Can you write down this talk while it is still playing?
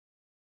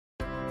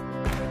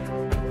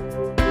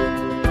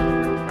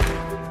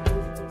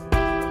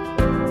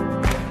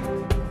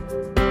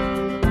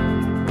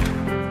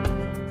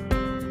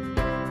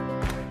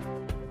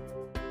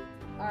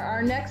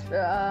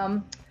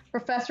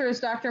professor is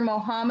Dr.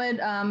 Mohamed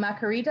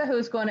Makharita, who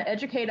is going to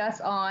educate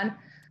us on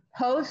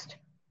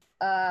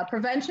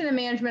prevention and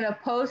management of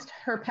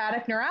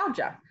post-herpetic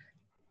neuralgia.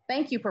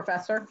 Thank you,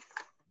 Professor.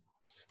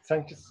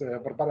 Thanks,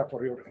 Barbara,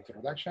 for your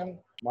introduction.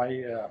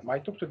 My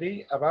talk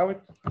today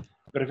about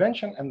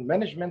prevention and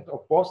management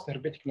of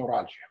post-herpetic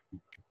neuralgia.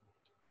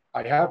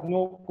 I have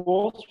no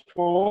cause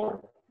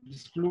for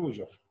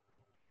disclosure.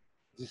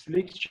 This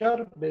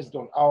lecture based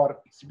on our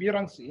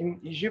experience in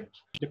Egypt,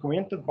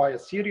 documented by a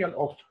series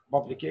of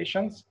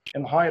publications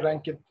in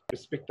high-ranked,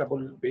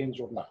 respectable pain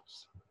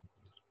journals.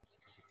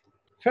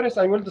 First,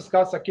 I will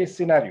discuss a case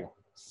scenario.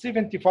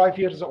 75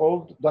 years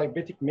old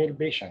diabetic male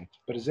patient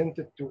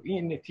presented to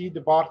ENT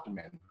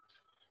department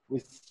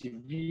with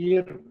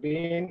severe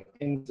pain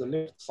in the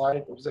left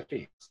side of the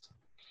face,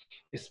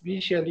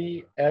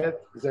 especially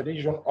at the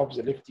region of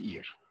the left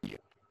ear.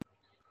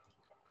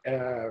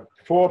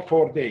 For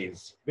 4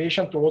 days,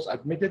 patient was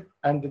admitted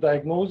and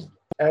diagnosed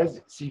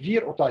as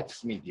severe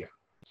otitis media.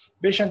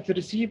 Patient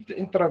received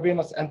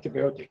intravenous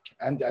antibiotic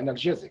and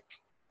analgesic.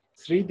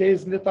 3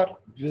 days later,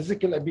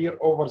 vesicle appeared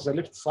over the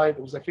left side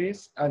of the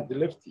face and the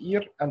left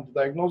ear, and the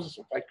diagnosis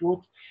of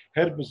acute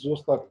herpes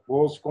zoster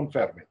was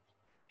confirmed.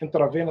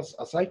 Intravenous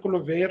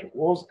acyclovir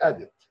was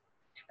added,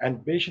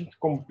 and patient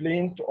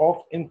complained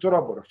of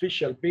intolerable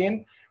facial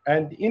pain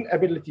and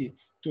inability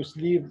to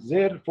sleep.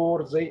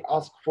 Therefore, they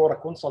asked for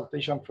a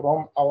consultation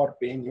from our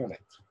pain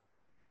unit.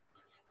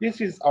 This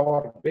is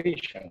our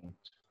patient.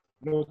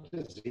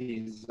 Notice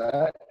his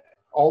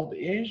old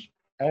age,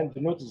 and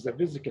notice the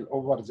vesicle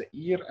over the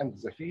ear and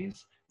the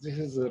face. This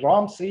is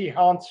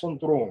Ramsay-Hunt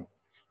syndrome,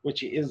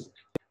 which is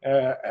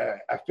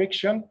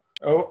affection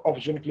of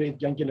geniculate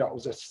ganglia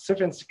of the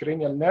 7th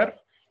cranial nerve.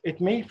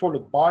 It may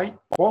followed by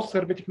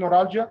postherpetic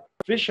neuralgia,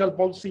 facial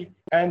palsy,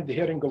 and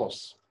hearing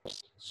loss.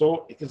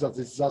 So it is a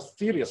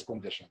disastrous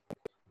condition.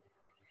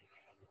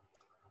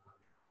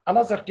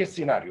 Another case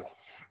scenario,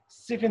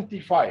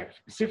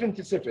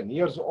 77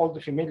 years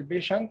old female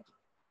patient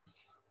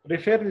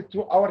referred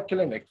to our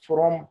clinic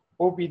from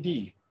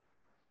OPD,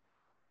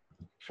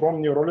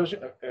 from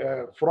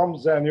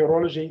the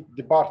neurology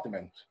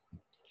department,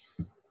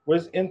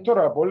 with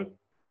intolerable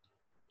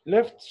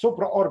left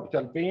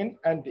supraorbital pain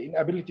and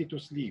inability to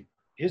sleep.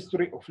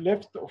 History of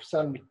left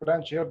ophthalmic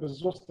branch herpes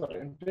zoster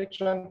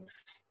infection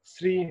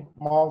 3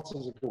 months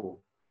ago.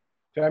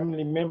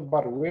 Family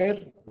member were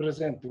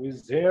present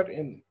with her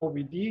in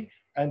OPD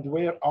and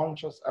were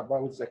anxious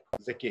about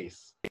the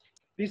case.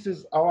 This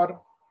is our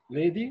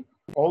lady,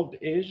 old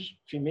age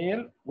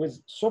female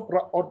with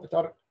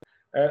supraorbital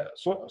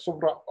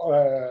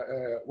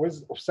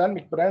with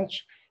ophthalmic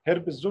branch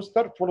herpes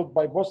zoster followed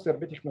by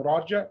postherpetic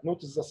neuralgia.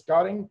 Notice the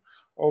scarring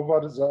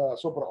over the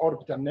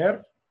supraorbital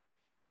nerve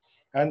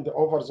and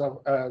over the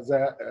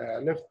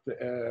left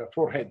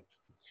forehead.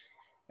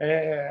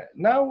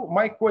 Now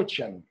my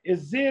question,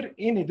 is there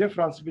any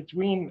difference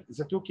between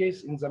the two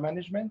cases in the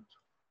management?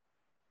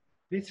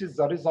 This is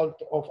the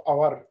result of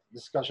our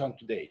discussion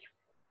today.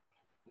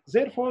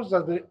 Therefore,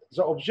 the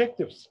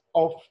objectives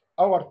of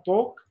our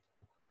talk,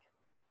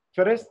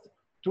 first,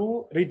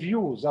 to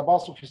review the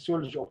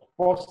pathophysiology of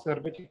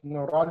postherpetic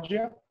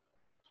neuralgia,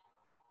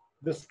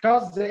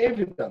 discuss the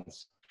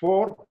evidence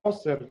for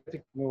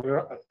postherpetic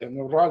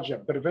neuralgia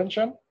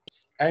prevention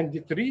and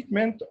the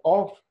treatment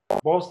of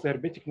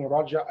postherpetic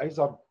neuralgia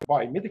either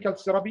by medical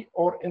therapy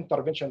or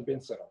intervention pain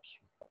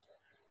therapy.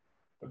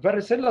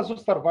 Varicella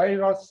zoster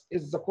virus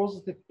is the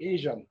causative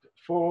agent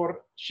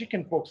for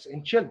chickenpox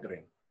in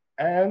children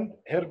and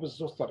herpes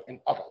zoster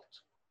in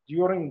adults.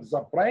 During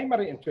the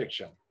primary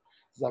infection,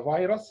 the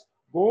virus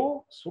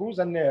goes through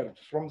the nerve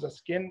from the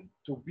skin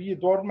to be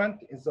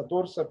dormant in the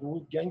dorsal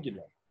root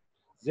ganglion.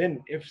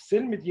 Then, if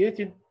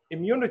cell-mediated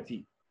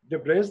immunity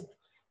depressed,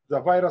 the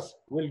virus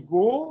will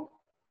go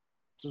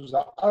to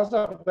the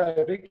other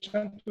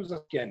direction to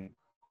the skin,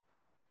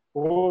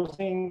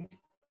 causing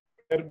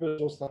herpes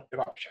zoster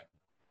eruption.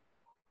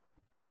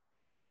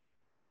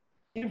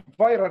 If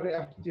viral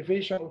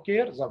reactivation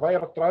occurs, the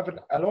virus travels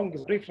along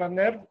the peripheral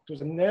nerve to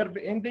the nerve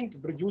ending,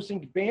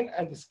 producing pain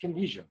and skin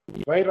lesion.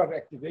 Viral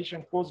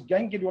reactivation causes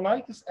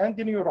ganglionitis and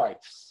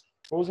neuritis,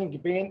 causing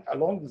pain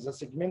along the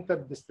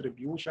segmental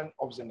distribution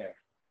of the nerve.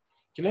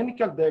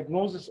 Clinical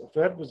diagnosis of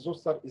herpes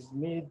zoster is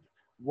made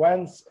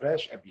once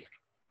rash appears.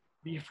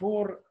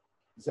 Before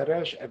the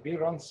rash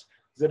appearance,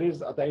 there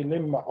is a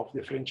dilemma of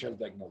differential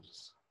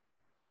diagnosis.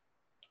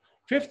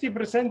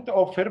 50%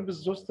 of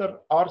herpes zoster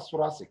are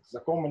thoracic. The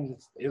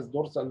commonest is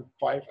dorsal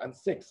 5 and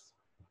 6.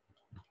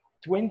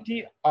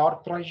 20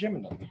 are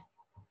trigeminal.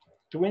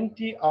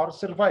 20 are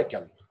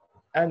cervical,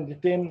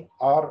 and 10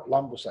 are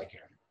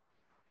lumbosacral.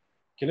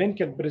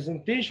 Clinical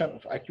presentation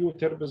of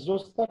acute herpes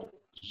zoster,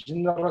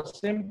 general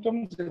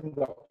symptoms in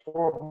the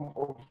form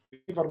of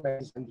fever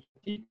and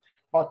fatigue,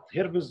 but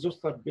herpes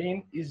zoster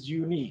pain is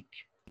unique.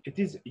 It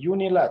is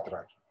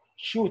unilateral,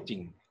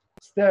 shooting,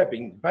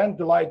 stabbing,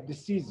 band-like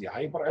dysesthesia,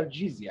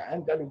 hyperalgesia,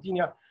 and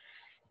allodynia.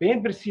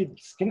 Pain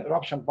precedes skin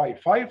eruption by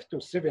 5 to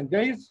 7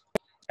 days,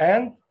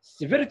 and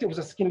severity of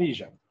the skin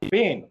lesion,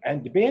 pain,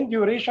 and pain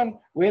duration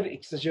were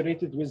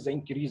exaggerated with the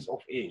increase of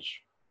age.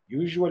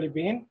 Usually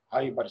pain,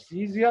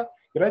 hyperesthesia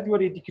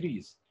gradually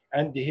decrease,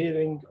 and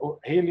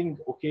healing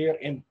occur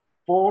in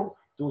 4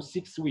 to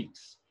 6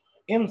 weeks.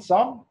 In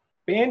some,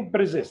 pain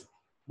persists,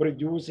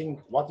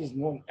 producing what is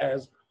known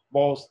as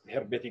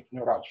post-herpetic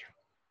neuralgia.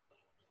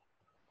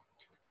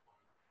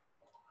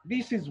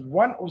 This is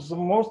one of the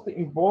most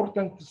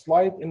important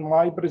slides in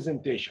my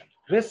presentation.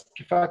 Risk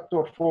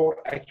factor for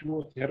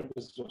acute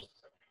herpes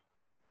zoster.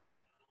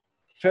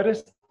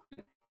 First,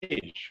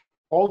 age.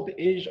 Old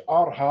age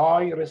are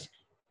high risk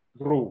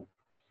group.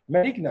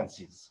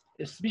 Malignancies,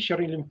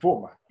 especially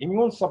lymphoma,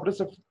 immune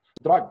suppressive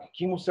drug,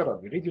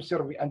 chemotherapy,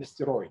 radiotherapy, and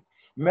steroid.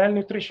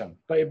 Malnutrition,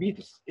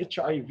 diabetes,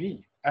 HIV,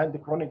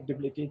 and chronic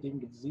debilitating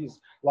disease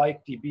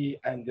like TB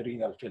and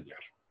renal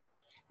failure.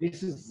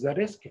 This is the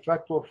risk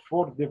factor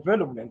for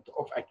development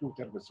of acute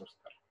herpes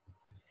zoster.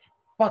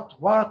 But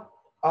what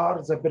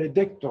are the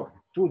predictors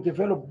to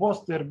develop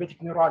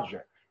post-herpetic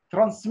neuralgia?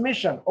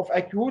 Transmission of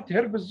acute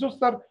herpes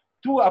zoster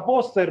to a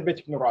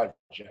post-herpetic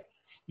neuralgia.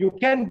 You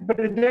can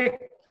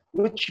predict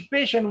which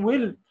patient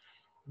will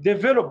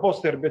develop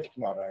post-herpetic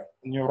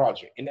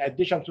neuralgia. In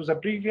addition to the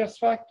previous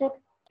factor,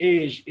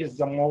 age is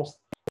the most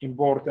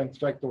important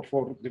factor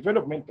for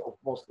development of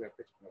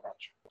post-herpetic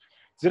neuralgia.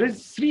 There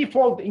is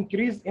threefold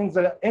increase in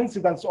the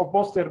incidence of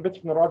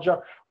post-herpetic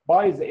neuralgia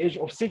by the age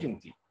of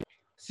 70.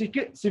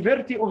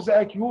 Severity of the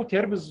acute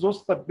herpes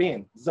zoster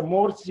pain. The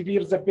more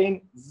severe the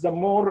pain, the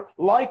more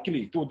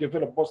likely to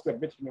develop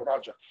post-herpetic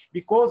neuralgia,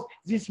 because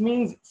this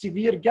means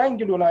severe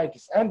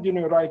ganglionitis and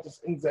neuritis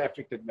in the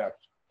affected nerve.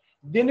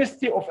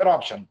 Density of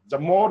eruption. The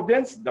more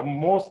dense, the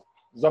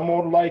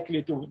more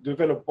likely to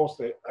develop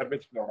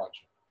post-herpetic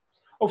neuralgia.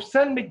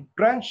 Ophthalmic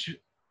branch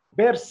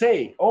per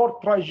se or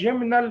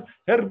trigeminal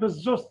herpes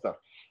zoster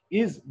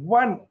is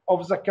one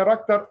of the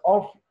character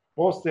of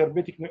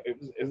post-herpetic,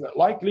 is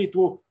likely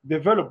to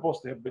develop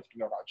post-herpetic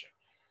neuralgia.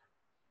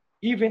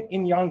 Even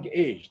in young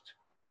age,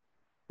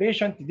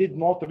 patient did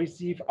not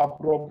receive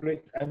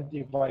appropriate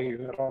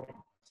antiviral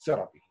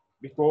therapy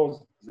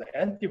because the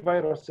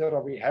antiviral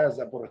therapy has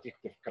a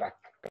protective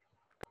character.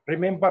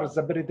 Remember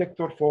the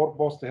predictor for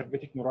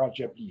post-herpetic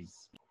neuralgia,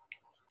 please.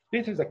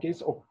 This is a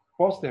case of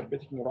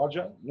post-herpetic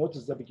neuralgia.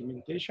 Notice the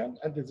pigmentation,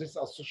 and this is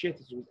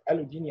associated with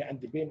allodynia and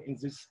pain in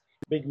this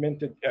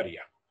pigmented area.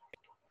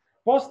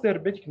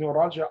 Post-herpetic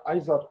neuralgia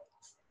either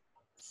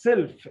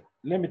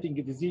self-limiting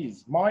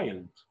disease,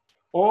 mild,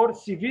 or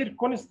severe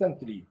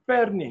constantly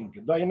burning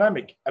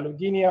dynamic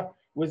allodynia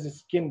with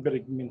skin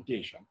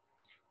pigmentation.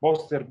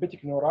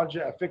 Post-herpetic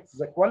neuralgia affects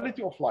the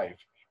quality of life.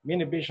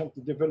 Many patients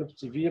develop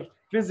severe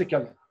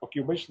physical,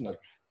 occupational,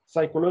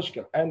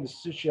 psychological, and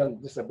social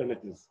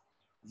disabilities.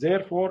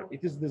 Therefore,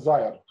 it is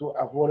desired to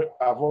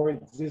avoid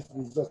this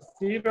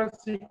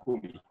disastrous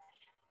sequelae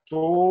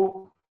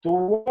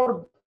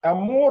toward a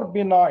more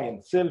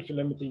benign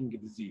self-limiting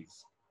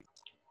disease.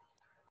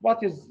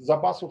 What is the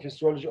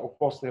pathophysiology of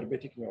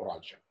post-herpetic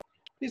neuralgia?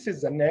 This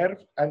is the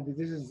nerve, and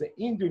this is the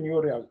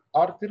endoneural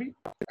artery,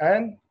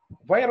 and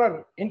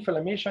viral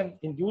inflammation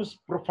induces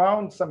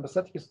profound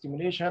sympathetic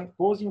stimulation,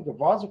 causing the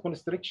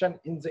vasoconstriction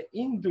in the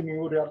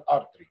endoneural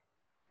artery,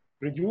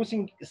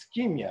 reducing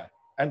ischemia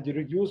and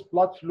reduce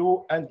blood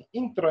flow and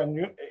in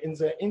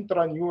the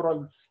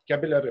intraneural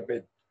capillary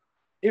bed.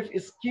 If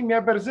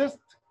ischemia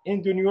persists,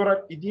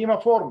 endoneural edema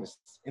forms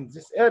in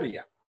this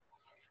area,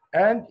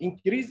 and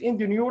increase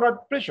endoneural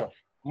pressure,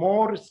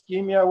 more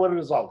ischemia will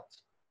result.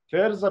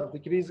 Further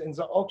decrease in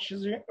the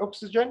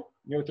oxygen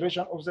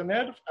nutrition of the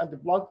nerve and the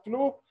blood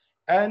flow,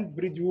 and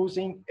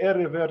producing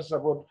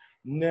irreversible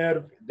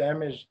nerve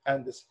damage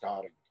and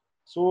scarring.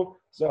 So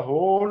the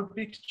whole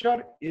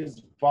picture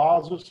is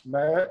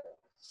vasospasm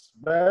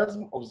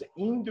of the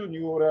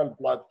endoneural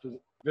blood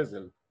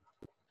vessel.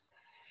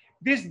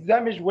 This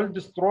damage will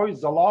destroy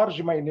the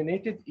large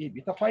myelinated E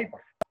beta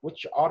fiber,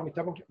 which are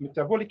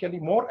metabolically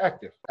more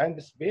active,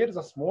 and spare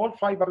the small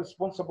fiber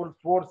responsible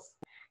for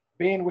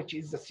pain, which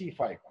is the C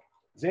fiber.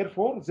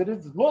 Therefore, there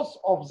is loss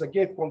of the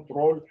gate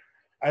control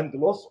and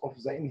loss of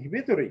the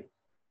inhibitory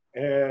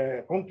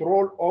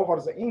control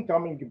over the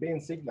incoming pain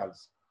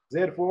signals.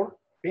 Therefore,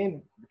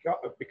 pain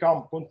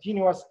become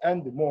continuous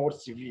and more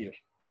severe.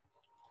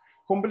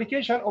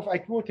 Complications of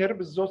acute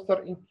herpes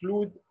zoster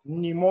include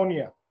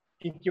pneumonia,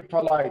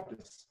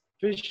 encephalitis,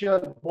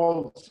 facial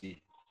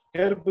palsy,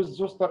 herpes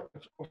zoster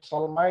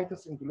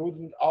ophthalmitis,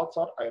 including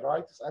ulcer,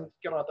 iritis, and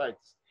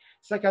keratitis.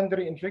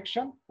 Secondary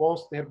infection,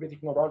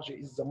 post-herpetic neuralgia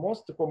is the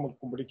most common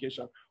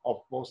complication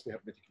of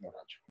post-herpetic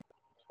neuralgia,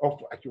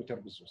 of acute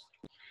herpes zoster.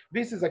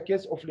 This is a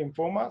case of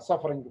lymphoma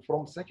suffering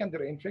from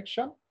secondary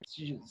infection.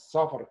 She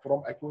suffered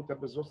from acute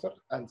herpes zoster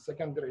and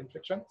secondary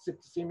infection,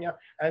 septicemia,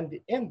 and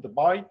end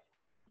by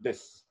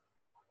this.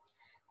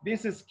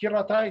 This is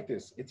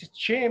keratitis. It's a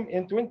shame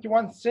in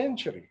 21st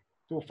century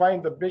to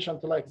find a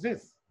patient like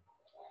this.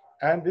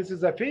 And this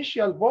is a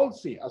facial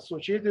palsy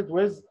associated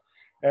with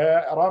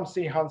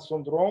Ramsay-Hunt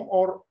syndrome,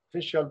 or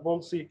facial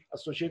palsy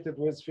associated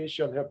with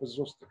facial herpes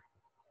zoster.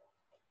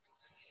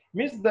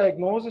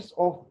 Misdiagnosis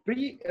of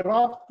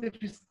pre-eruptive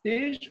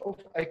stage of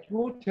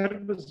acute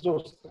herpes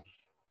zoster.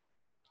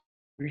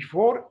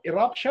 Before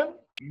eruption,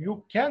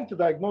 you can't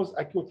diagnose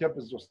acute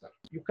herpes zoster.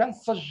 You can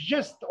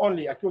suggest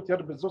only acute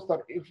herpes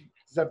zoster if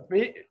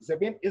the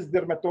pain is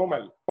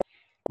dermatomal.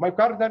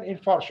 Myocardial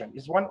infarction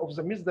is one of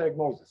the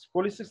misdiagnoses,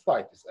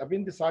 cholecystitis,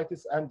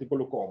 appendicitis, and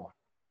glaucoma.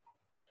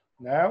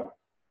 Now,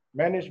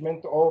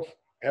 management of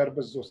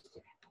herpes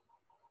zoster.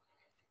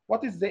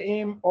 What is the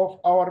aim of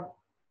our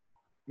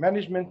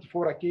management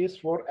for a case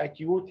for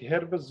acute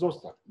herpes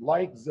zoster,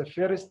 like the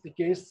first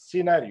case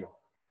scenario?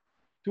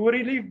 To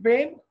relieve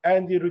pain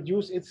and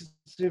reduce its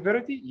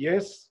severity?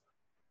 Yes.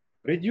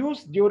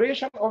 Reduce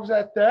duration of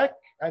the attack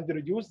and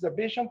reduce the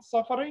patient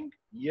suffering?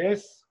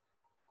 Yes.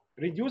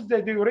 Reduce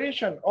the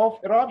duration of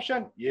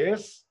eruption?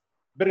 Yes.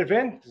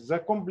 Prevent the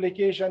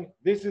complication.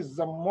 This is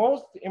the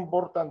most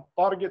important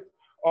target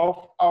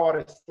of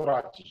our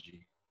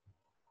strategy.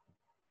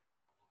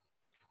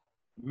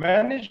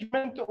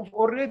 Management of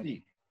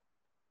already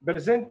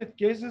presented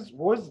cases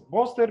with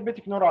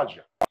postherpetic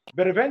neuralgia.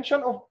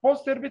 Prevention of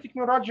postherpetic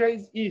neuralgia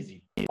is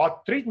easy,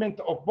 but treatment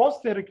of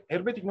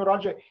postherpetic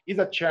neuralgia is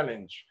a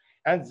challenge,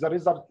 and the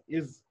result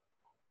is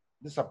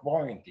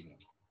disappointing.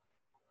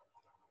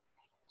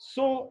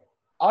 So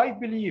I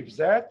believe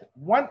that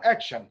one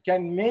action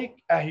can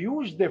make a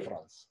huge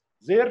difference.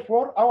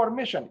 Therefore, our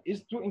mission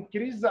is to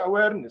increase the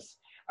awareness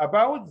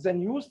about the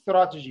new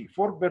strategy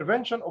for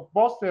prevention of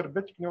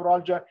postherpetic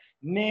neuralgia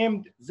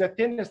named the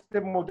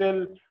 10-step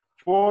model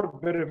for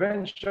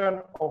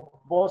prevention of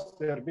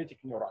postherpetic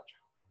neuralgia.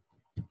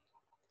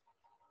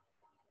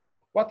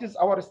 What is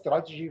our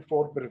strategy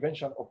for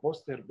prevention of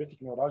postherpetic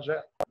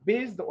neuralgia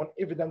based on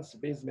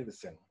evidence-based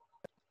medicine?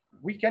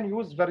 We can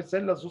use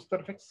varicella zoster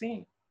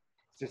vaccine,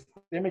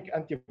 systemic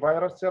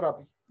antiviral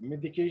therapy,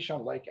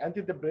 medication like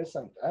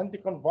antidepressant,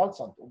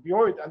 anticonvulsant,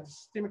 opioid, and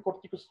systemic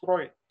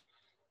corticosteroid.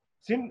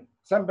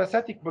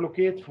 Sympathetic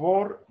blockade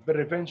for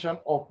prevention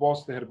of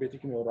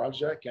postherpetic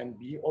neuralgia can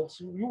be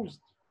also used.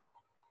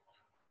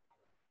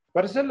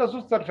 Varicella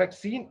zoster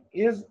vaccine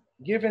is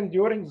given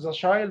during the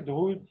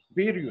childhood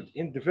period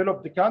in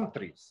developed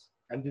countries,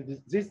 and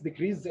this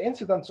decreases the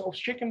incidence of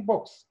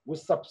chickenpox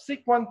with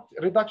subsequent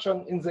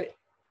reduction in the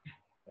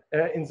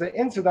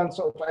incidence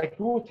of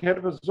acute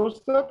herpes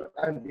zoster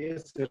and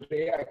its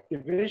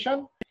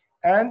reactivation,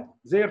 and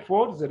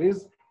therefore there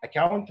is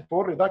account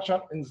for reduction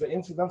in the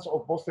incidence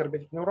of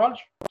postherpetic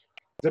neuralgia.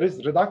 There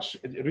is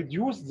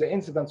reduce the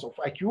incidence of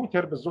acute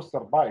herpes zoster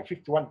by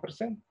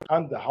 51%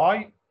 and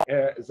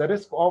the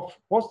risk of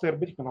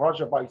postherpetic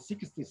neuralgia by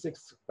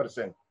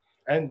 66%.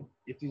 And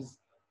it is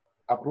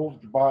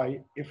approved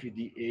by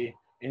FDA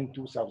in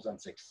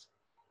 2006.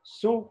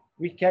 So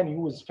we can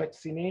use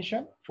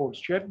vaccination for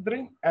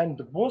children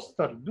and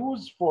booster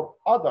dose for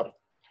other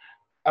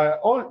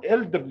all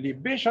elderly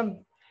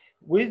patients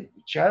which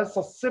has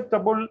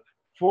susceptible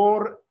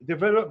for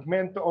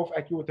development of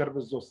acute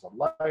herpes zoster,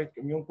 like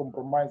immune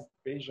compromised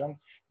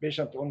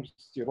patient on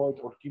steroid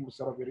or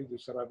chemotherapy,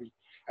 radiotherapy,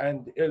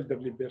 and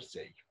elderly per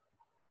se.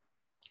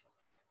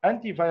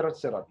 Antiviral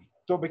therapy,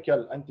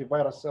 topical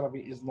antiviral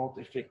therapy is not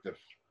effective,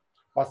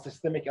 but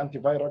systemic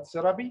antiviral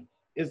therapy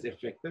is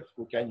effective.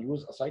 We can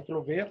use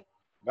acyclovir,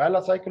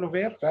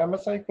 valacyclovir,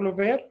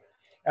 famaciclovir,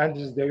 and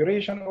the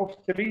duration of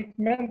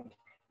treatment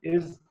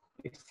is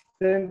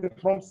extended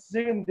from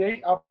 7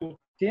 days up to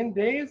 10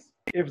 days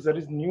if there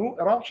is new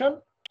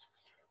eruption.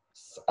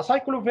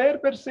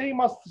 Acyclovir per se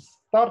must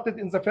start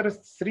in the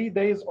first 3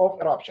 days of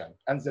eruption,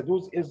 and the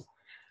dose is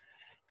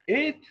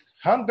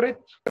 800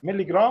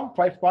 milligrams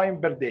 5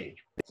 times per day.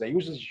 The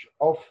usage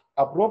of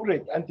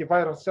appropriate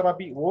antiviral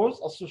therapy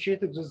was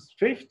associated with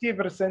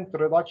 50%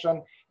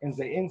 reduction in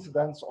the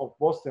incidence of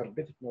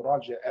postherpetic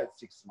neuralgia at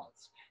 6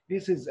 months.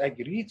 This is a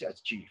great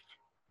achievement.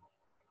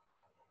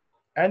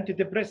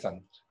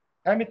 Antidepressant,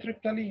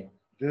 amitriptyline.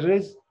 There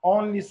is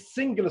only a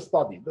single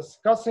study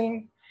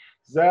discussing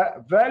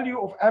the value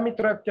of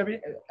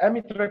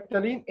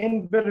amitriptyline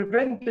in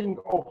preventing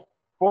of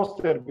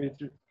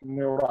postherpetic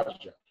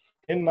neuralgia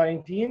in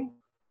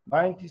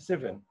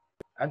 1997.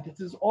 And it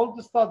is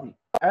old study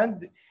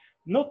and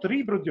not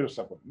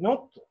reproducible,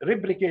 not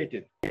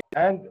replicated.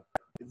 And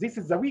this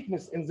is the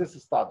weakness in this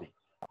study.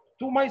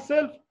 To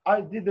myself,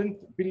 I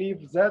didn't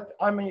believe that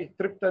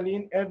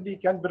amitriptyline early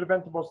can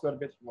prevent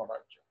postherpetic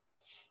neuralgia.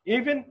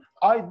 Even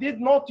I did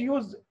not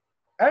use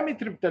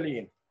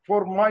amitriptyline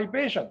for my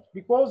patient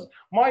because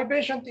my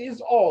patient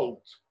is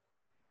old,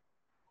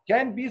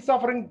 can be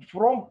suffering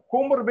from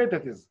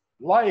comorbidities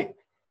like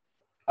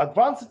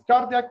advanced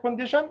cardiac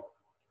condition,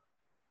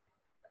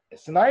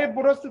 senile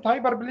prostate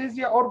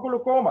hyperplasia, or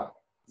glaucoma.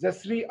 The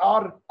three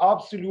are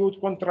absolute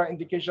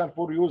contraindication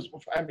for use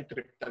of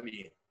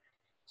amitriptyline.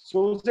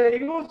 So the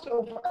use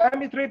of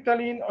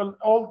amitriptyline on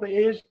old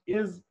age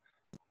is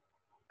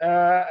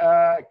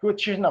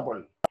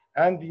questionable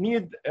and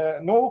need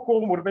no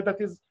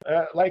comorbidities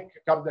like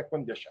cardiac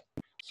condition.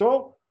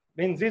 So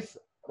in this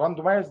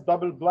randomized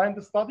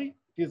double-blind study,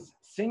 it is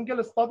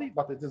single study,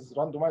 but it is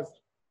randomized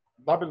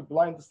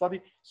double-blind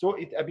study, so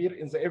it appears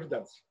in the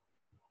evidence.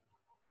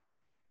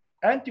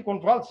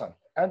 Anticonvulsant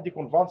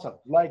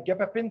like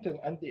gabapentin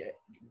and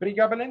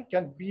pregabalin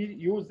can be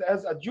used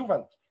as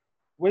adjuvant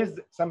with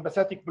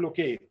sympathetic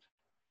blockade.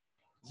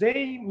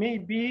 They may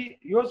be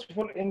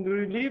useful in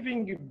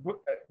relieving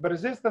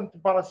persistent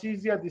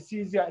paresthesia,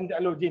 dysesthesia, and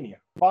allodynia.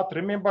 But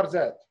remember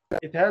that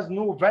it has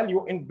no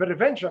value in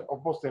prevention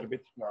of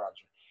postherpetic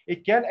neuralgia.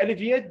 It can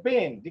alleviate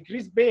pain,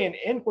 decrease pain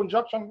in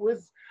conjunction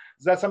with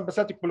the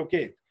sympathetic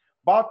blockade,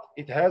 but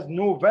it has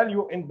no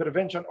value in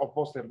prevention of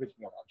postherpetic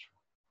neuralgia.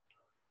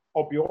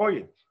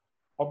 Opioid.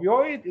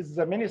 Opioid is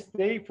the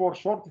mainstay for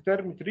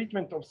short-term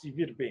treatment of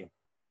severe pain.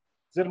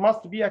 There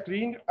must be a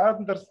clear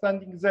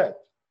understanding that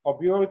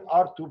opioids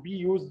are to be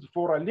used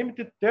for a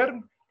limited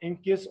term in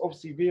case of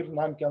severe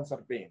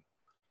non-cancer pain.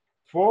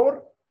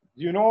 For,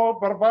 you know,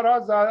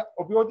 Barbara, the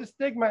opioid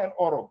stigma in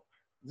Europe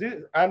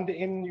and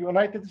in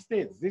United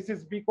States. This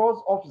is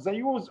because of the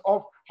use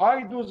of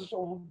high doses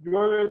of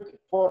opioid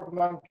for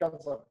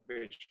non-cancer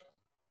patients.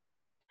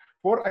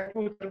 For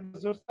acute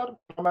disaster,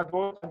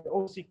 tramadol and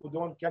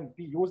oxycodone can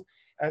be used,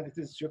 and it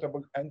is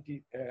suitable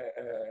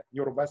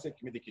anti-neuropathic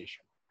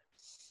medication.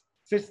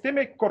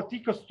 Systemic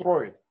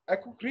corticosteroid. A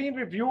Cochrane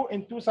review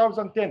in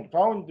 2010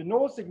 found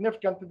no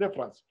significant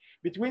difference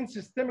between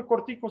systemic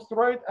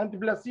corticosteroid and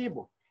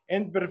placebo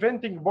in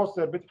preventing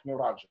postherpetic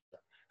neuralgia.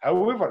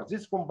 However,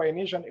 this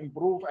combination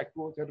improves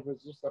acute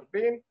herpes-zoster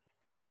pain,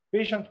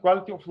 patient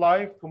quality of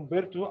life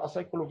compared to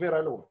acyclovir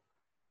alone.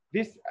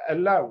 This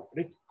allows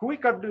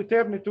quicker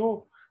return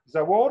to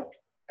the work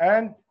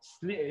and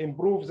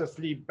improves the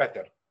sleep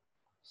better.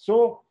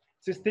 So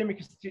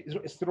systemic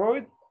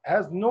steroid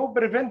has no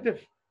preventive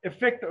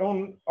effect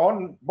on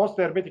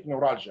postherpetic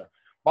neuralgia,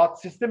 but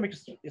systemic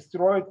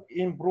steroid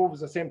improves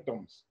the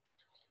symptoms.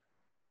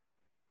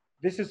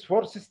 This is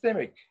for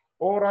systemic,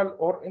 oral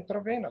or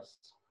intravenous.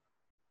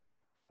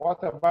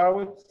 What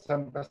about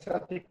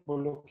sympathetic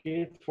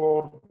blockade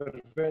for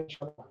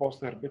prevention of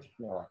postherpetic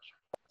neuralgia?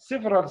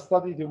 Several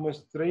study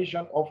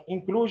demonstration of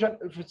inclusion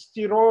of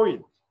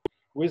steroid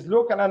with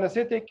local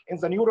anesthetic in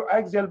the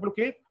neuroaxial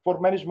blockade for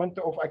management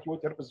of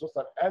acute herpes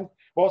zoster and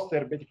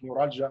postherpetic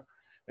neuralgia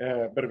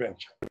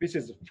prevention. This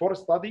is 4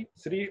 studies.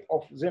 3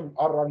 of them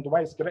are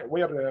randomized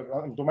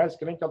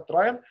clinical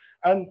trial,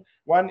 and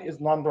 1 is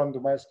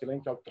non-randomized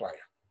clinical trial.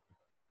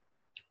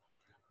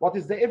 What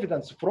is the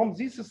evidence from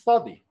this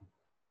study?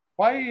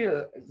 By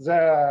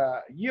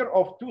the year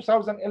of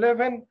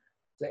 2011,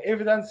 the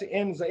evidence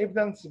in the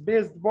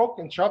evidence-based book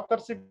in chapter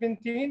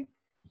 17,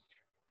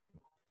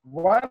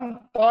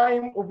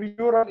 one-time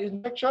epidural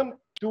injection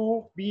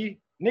to be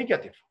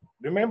negative.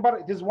 Remember,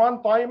 it is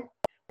one-time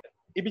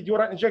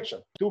epidural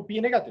injection to be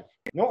negative,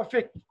 no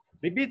effect.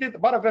 Repeated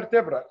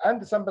paravertebral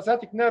and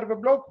sympathetic nerve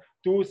block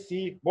to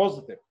see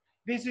positive.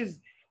 This is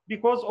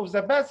because of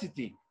the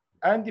paucity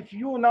and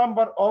few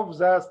number of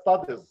the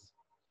studies.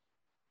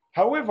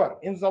 However,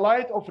 in the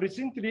light of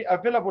recently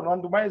available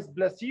randomized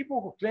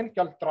placebo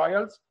clinical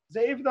trials,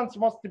 the evidence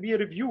must be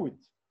reviewed.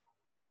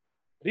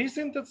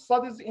 Recent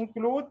studies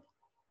include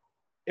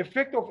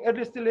effect of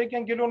early stellate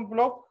ganglion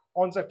block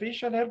on the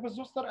facial herpes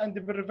zoster and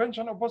the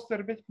prevention of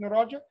postherpetic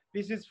neuralgia.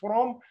 This is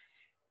from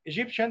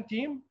Egyptian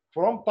team,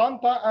 from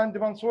Tanta and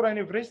Mansoura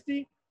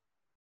University,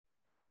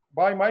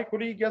 by my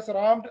colleague Yasser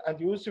Amr and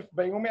Yusuf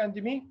Bayoumi and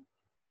me.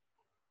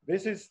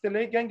 This is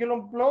stellate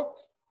ganglion block,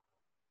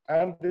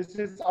 and this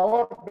is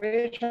our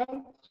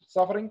patient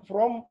suffering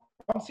from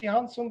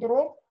Hans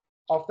syndrome.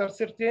 After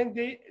certain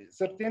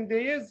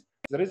days,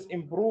 there is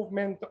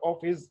improvement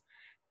of his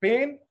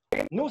pain,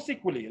 no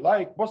sequelae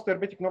like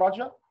postherpetic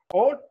neuralgia,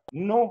 or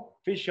no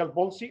facial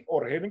palsy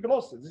or hearing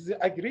loss. This is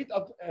a great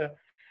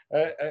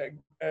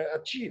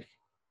achieve.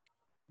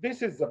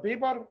 This is the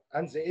paper,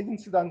 and the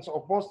incidence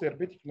of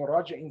postherpetic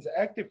neuralgia in the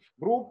active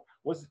group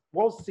was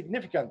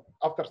significant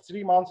after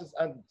 3 months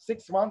and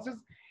 6 months,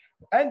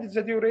 and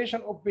the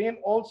duration of pain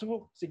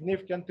also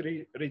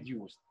significantly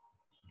reduced.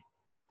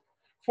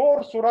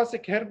 For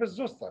thoracic herpes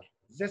zoster,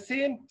 the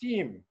same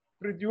team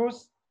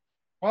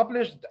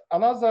published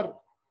another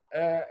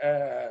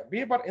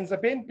paper in the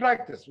pain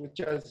practice, which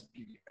is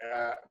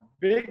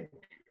big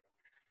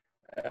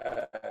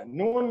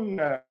known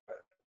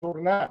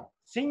journal.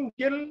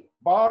 Single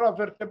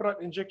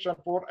paravertebral injection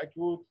for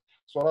acute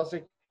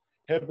thoracic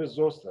herpes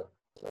zoster.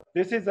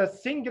 This is a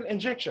single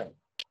injection.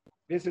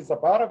 This is a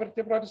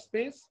paravertebral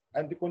space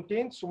and it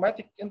contains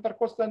somatic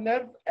intercostal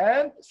nerve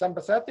and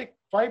sympathetic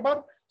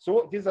fiber.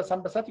 So it is a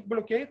sympathetic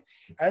blockade,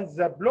 and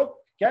the block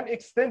can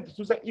extend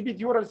to the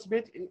epidural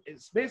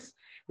space,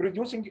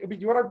 producing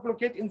epidural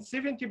blockade in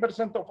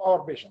 70% of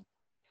our patients.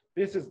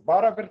 This is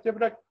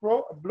paravertebral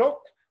block.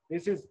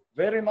 This is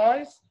very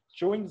nice,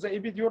 showing the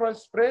epidural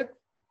spread.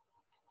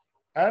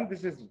 And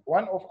this is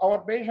one of our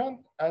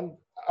patients. And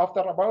after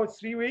about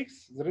 3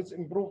 weeks, there is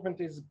improvement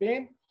in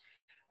pain.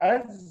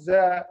 And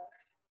the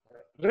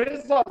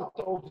result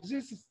of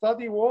this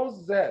study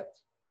was that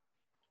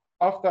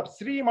after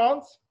 3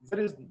 months,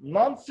 there is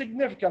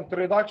non-significant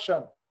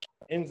reduction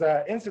in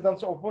the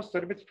incidence of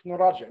postherpetic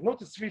neuralgia.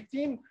 Notice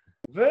 15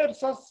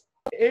 versus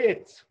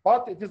 8,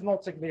 but it is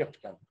not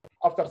significant.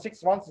 After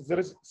 6 months, there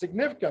is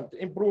significant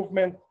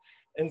improvement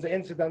in the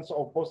incidence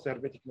of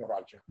post-herpetic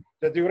neuralgia.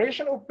 The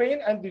duration of pain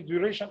and the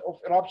duration of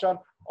eruption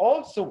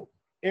also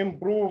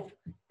improve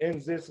in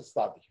this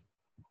study.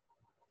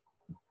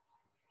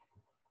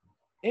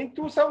 In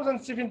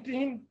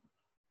 2017,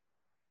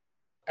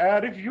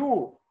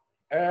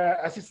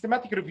 a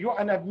systematic review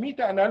and a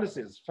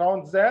meta-analysis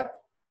found that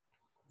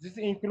this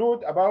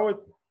include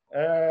about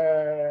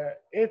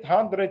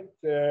 800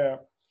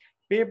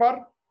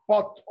 paper,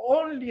 but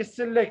only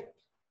select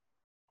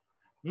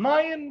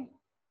 9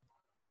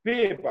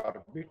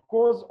 paper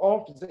because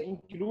of the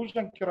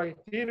inclusion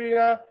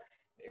criteria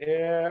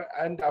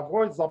and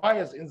avoid the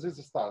bias in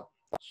this study.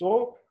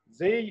 So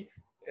they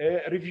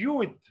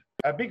reviewed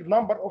a big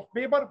number of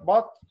paper,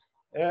 but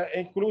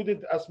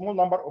included a small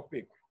number of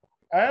paper.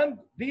 And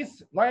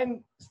these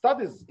 9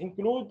 studies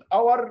include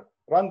our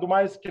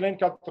randomized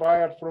clinical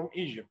trial from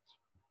Egypt.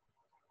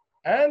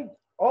 And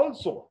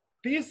also,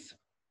 these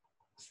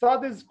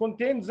studies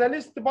contain the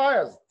least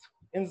biased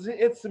in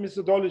its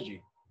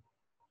methodology.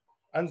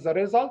 And the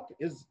result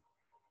is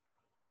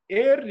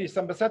early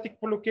sympathetic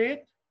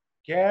blockade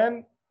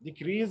can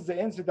decrease the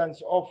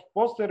incidence of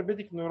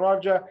post-herpetic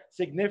neuralgia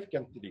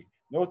significantly.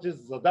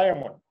 Notice the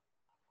diamond.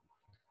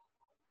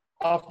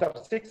 After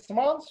 6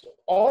 months,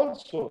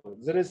 also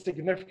there is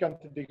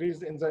significant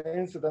decrease in the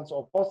incidence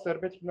of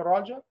post-herpetic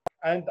neuralgia,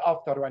 and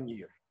after 1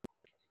 year.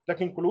 The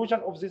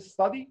conclusion of this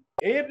study,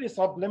 early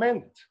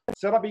supplement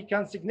therapy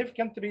can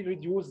significantly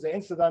reduce the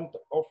incidence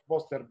of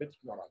post-herpetic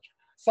neuralgia.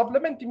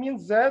 Supplement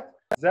means that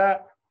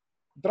the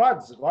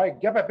drugs like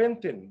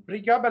gabapentin,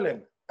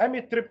 pregabalin,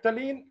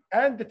 amitriptyline,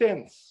 and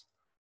TENS,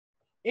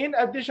 in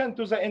addition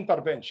to the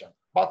intervention.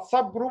 But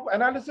subgroup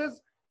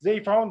analysis, they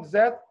found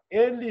that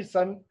early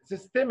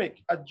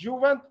systemic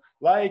adjuvant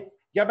like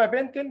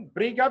gabapentin,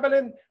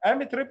 pregabalin,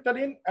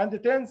 amitriptyline, and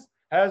TENS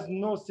has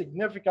no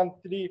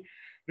significantly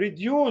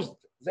reduced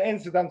the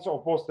incidence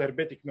of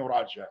post-herpetic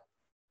neuralgia.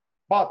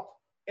 But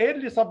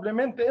early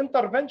supplement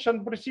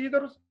intervention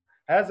procedures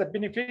has a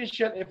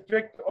beneficial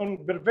effect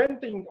on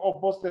preventing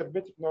of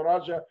post-herpetic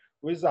neuralgia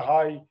with a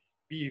high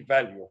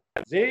p-value.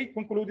 They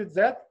concluded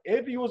that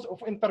early use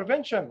of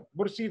intervention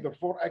procedure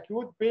for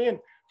acute pain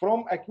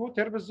from acute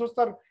herpes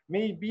zoster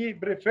may be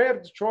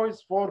preferred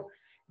choice for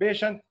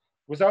patient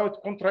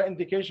without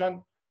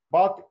contraindication,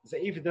 but the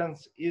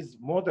evidence is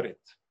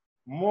moderate.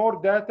 More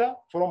data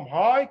from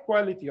high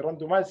quality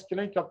randomized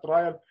clinical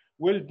trial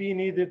will be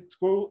needed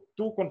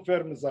to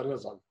confirm the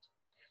result.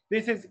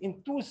 This is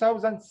in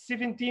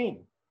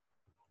 2017.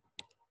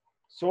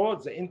 So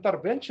the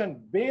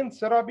intervention pain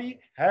therapy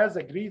has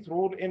a great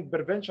role in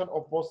prevention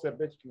of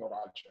post-herpetic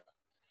neuralgia.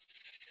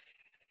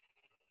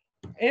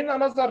 In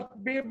another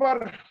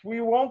paper,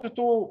 we wanted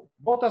to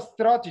put a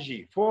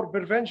strategy for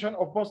prevention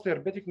of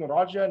post-herpetic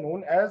neuralgia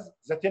known as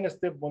the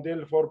 10-step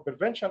model for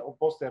prevention of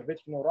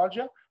post-herpetic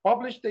neuralgia,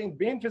 published in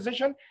Pain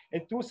Physician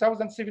in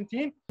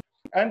 2017,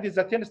 and is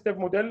a 10-step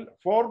model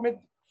formed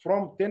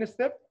from 10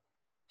 steps.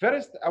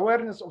 First,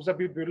 awareness of the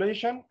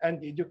population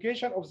and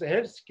education of the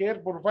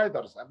healthcare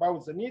providers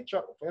about the nature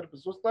of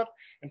herpes zoster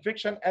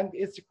infection and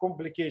its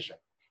complication.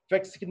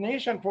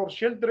 Vaccination for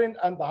children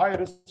and the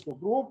high-risk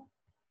group.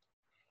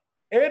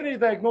 Early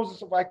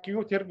diagnosis of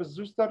acute herpes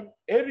zoster.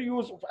 Early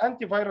use of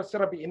antiviral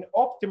therapy in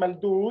optimal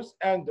dose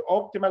and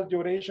optimal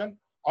duration.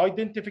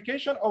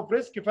 Identification of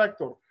risk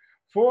factor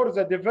for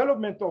the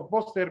development of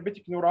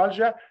post-herpetic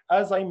neuralgia.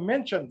 As I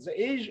mentioned, the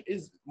age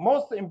is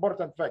most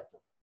important factor.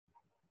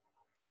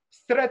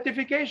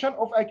 Stratification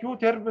of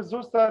acute herpes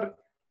zoster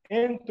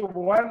into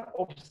one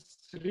of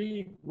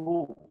 3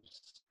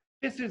 groups.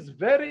 This is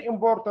very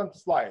important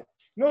slide.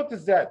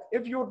 Notice that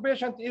if your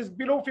patient is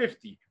below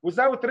 50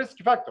 without risk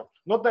factor,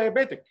 not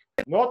diabetic,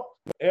 not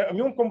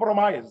immune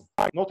compromised,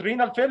 not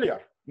renal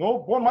failure, no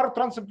bone marrow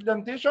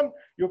transplantation,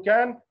 you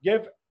can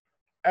give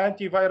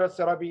antiviral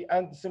therapy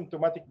and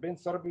symptomatic pain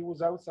therapy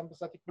without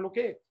sympathetic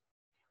blockade.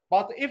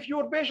 But if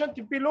your patient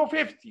is below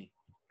 50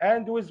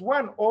 and with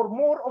 1 or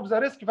more of the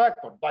risk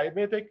factor,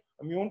 diabetic,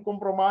 immune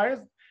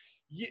compromised,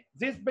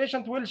 this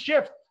patient will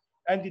shift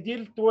and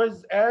deal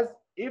with as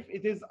if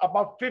it is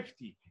above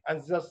 50.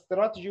 And the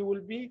strategy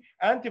will be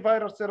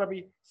antiviral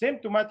therapy,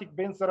 symptomatic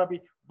pain therapy,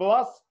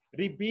 plus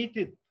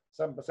repeated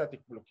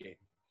sympathetic blockade.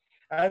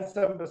 And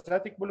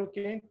sympathetic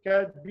blockade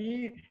can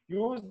be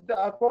used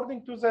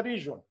according to the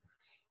region.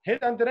 Head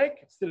and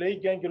neck,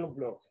 stellate ganglion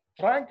block.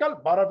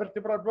 Truncal,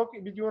 paravertebral block,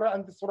 epidural,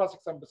 and thoracic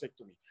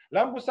sympathectomy.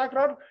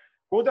 Lumbosacral,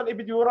 caudal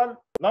epidural,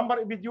 lumbar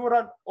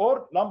epidural,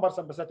 or lumbar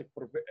sympathetic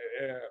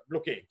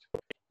blockade.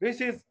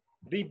 This is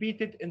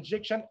repeated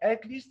injection,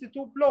 at least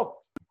 2 blocks,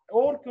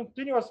 or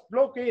continuous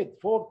blockade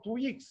for 2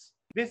 weeks.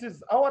 This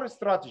is our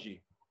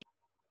strategy.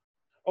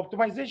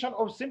 Optimization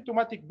of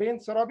symptomatic pain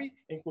therapy,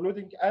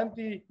 including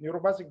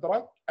anti-neuropathic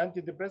drug,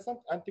 antidepressant,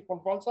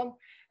 anticonvulsant,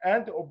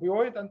 and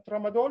opioid and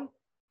tramadol,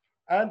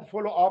 and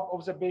follow-up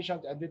of the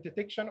patient and the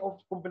detection of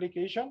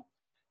complication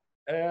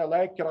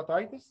like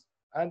keratitis,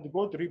 and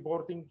good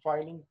reporting,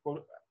 filing,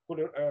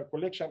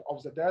 collection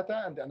of the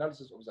data, and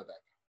analysis of the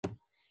data.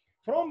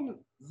 From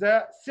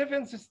the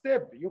 7th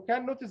step, you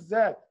can notice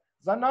that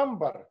the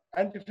number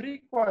and the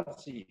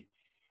frequency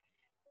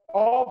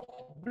of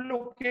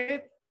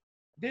blockade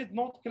did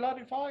not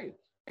clarify it.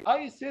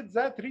 I said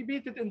that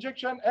repeated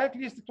injection at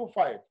least to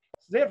 5.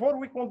 Therefore,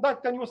 we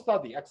conduct a new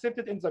study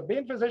accepted in the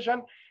pain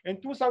physician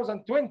in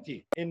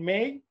 2020 in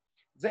May.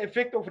 The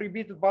effect of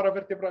repeated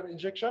paravertebral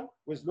injection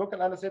with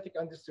local anesthetic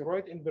and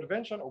steroid in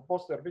prevention of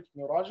postherpetic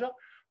neuralgia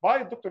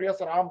by Dr.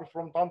 Yasser Amr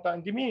from Tanta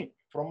and me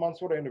from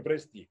Mansoura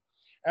University.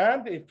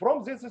 And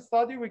from this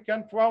study, we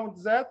can find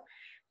that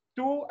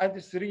 2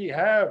 and 3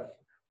 have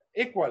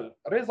equal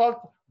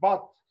result,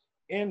 but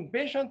in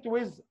patients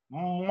with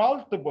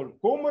multiple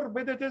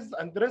comorbidities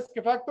and risk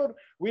factor,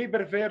 we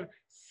prefer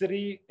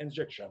 3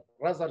 injections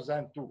rather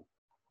than 2.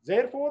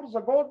 Therefore,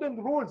 the golden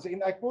rules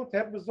in acute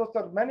herpes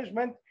zoster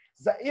management,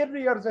 the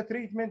earlier the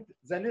treatment,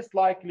 the less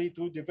likely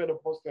to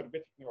develop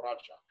postherpetic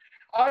neuralgia.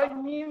 I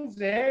mean,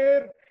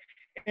 the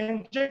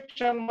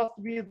injection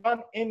must be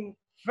done in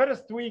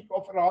first week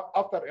of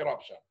after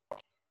eruption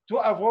to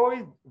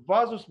avoid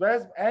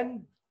vasospasm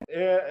and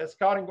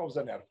scarring of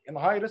the nerve. In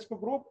high-risk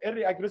group,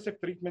 early aggressive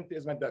treatment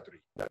is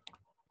mandatory.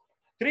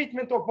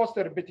 Treatment of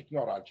postherpetic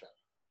neuralgia.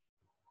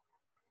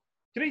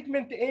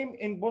 Treatment aim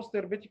in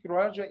postherpetic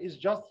neuralgia is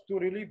just to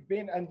relieve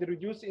pain and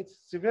reduce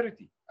its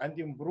severity and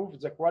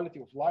improve the quality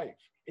of life.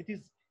 It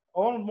is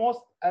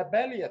almost a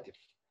palliative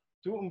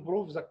to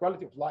improve the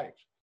quality of life.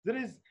 There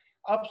is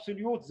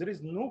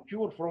no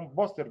cure from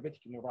postherpetic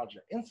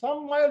neuralgia. In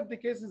some mild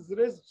cases,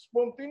 there is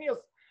spontaneous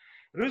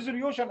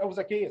resolution of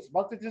the case,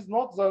 but it is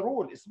not the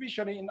rule,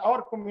 especially in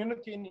our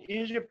community in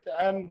Egypt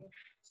and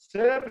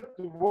third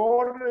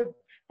world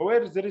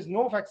where there is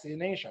no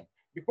vaccination.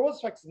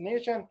 Because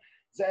vaccination,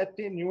 the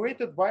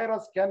attenuated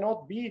virus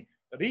cannot be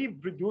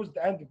reproduced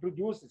and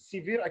produce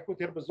severe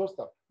acute herpes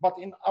zoster. But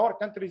in our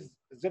countries,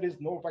 there is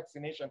no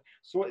vaccination.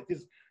 So it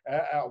is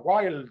a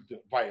wild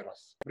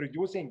virus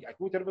producing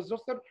acute herpes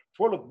zoster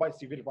followed by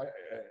severe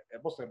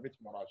postherpetic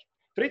neuralgia.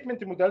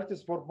 Treatment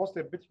modalities for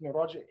postherpetic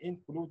neuralgia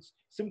includes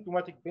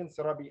symptomatic pain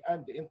therapy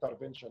and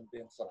intervention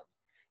pain therapy.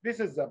 This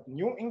is the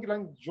New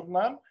England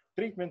Journal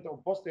treatment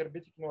of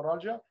postherpetic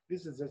neuralgia.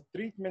 This is the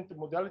treatment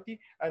modality,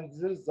 and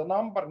there is the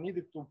number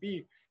needed to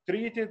be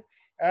treated,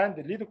 and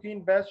the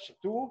lidocaine batch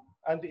 2,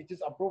 and it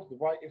is approved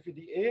by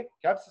FDA,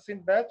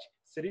 capsaicin batch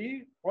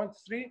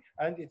 3.3,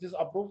 and it is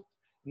approved,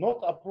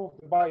 not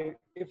approved by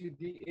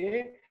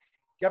FDA,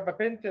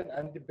 gabapentin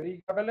and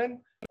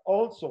pregabalin,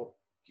 also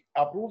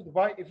approved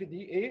by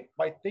FDA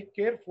by Take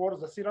Care for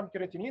the serum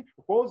creatinine,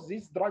 because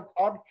these drugs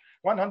are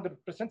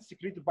 100%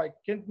 secreted by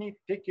kidney.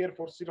 Take Care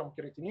for serum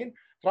creatinine,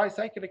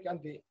 tricyclic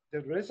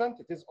antidepressant,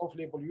 it is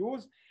off-label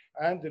use.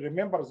 And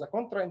remember the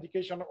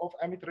contraindication of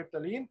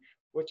amitriptyline,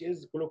 which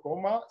is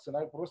glaucoma,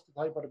 senile prostate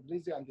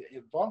hyperplasia, and the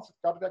advanced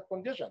cardiac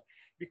condition,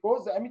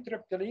 because the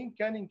amitriptyline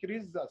can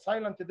increase the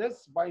silent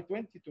deaths by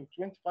 20 to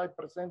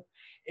 25%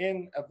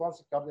 in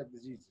advanced cardiac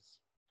diseases.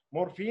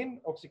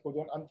 Morphine,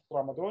 oxycodone, and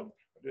tramadol.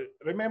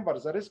 Remember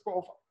the risk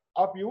of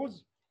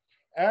abuse,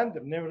 and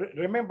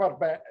remember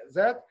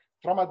that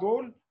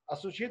tramadol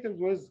associated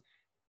with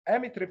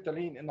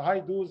amitriptyline in high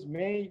dose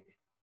may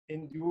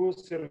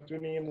induce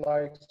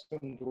serotonin-like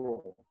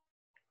syndrome.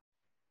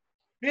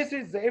 This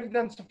is the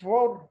evidence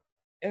for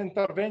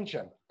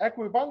intervention.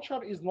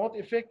 Acupuncture is not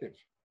effective.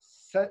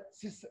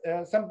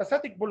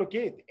 Sympathetic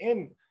blockade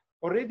in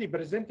already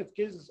presented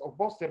cases of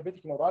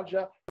postherpetic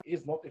neuralgia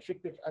is not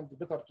effective and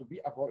better to be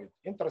avoided.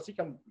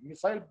 Intrathecal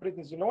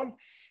methylprednisolone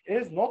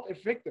is not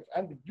effective,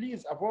 and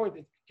please avoid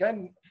it.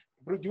 Can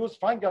produce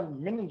fungal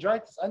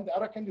meningitis and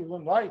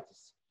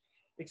arachidonitis.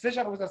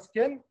 Excision of the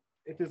skin,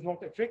 it is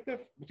not effective.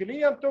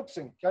 Botulinum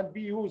toxin can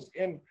be used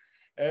in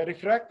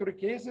refractory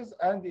cases,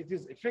 and it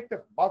is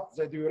effective, but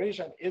the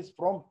duration is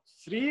from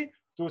 3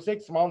 to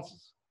 6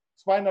 months.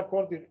 Spinal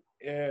cord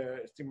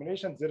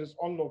stimulation, there is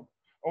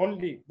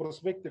only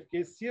prospective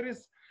case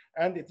series,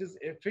 and it is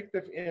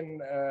effective in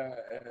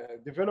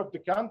developed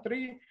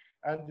country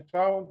and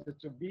found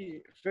to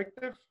be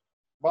effective,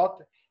 but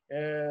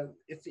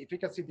its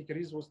efficacy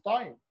decreases with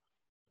time.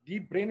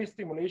 Deep brain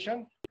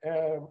stimulation,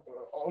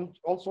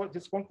 also it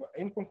is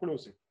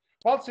inconclusive.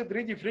 Pulsed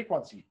radio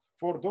frequency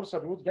for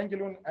dorsal root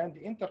ganglion and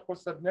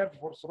intercostal nerve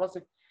for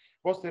thoracic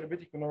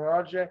postherpetic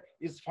neuralgia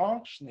is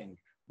functioning,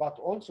 but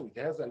also it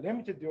has a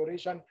limited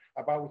duration,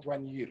 about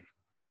 1 year.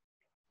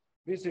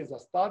 This is a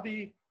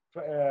study,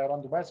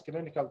 randomized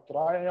clinical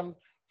trial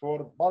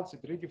for pulsed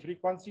radio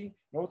frequency.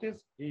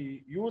 Notice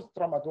he used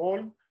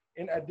tramadol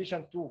in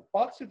addition to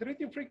pulsed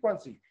radio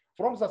frequency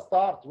from the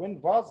start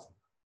when was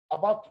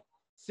about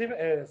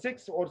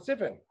 6 or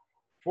 7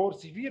 for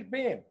severe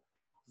pain.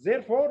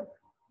 Therefore,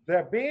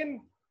 the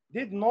pain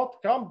did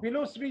not come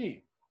below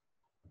 3.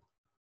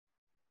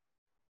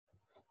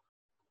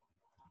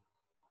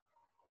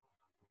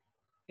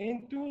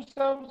 In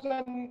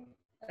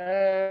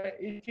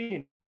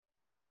 2018,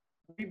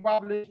 we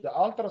published the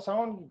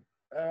ultrasound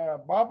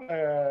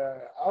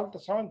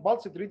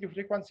pulsed radio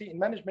frequency in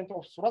management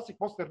of thoracic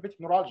postherpetic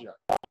neuralgia.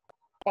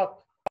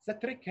 But the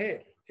trick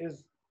here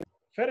is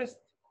first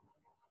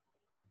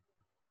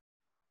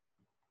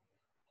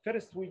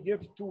we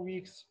give 2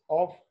 weeks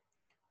of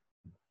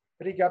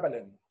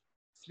pregabalin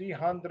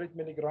 300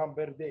 milligram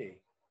per day.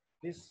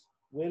 This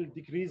will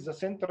decrease the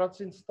central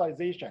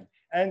sensitization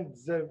and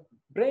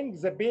bring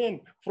the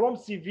pain from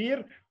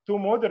severe to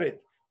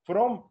moderate,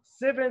 from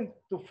 7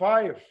 to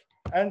 5.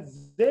 And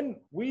then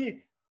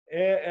we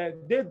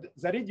did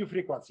the radio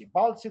frequency,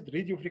 pulsed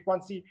radio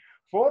frequency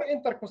for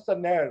intercostal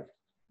nerve.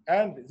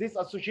 And this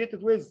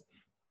associated with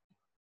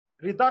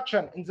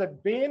reduction in the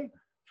pain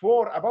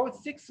for about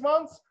 6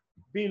 months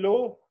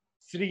below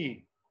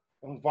 3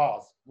 on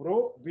VAS,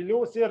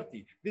 below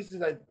 30. This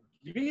is a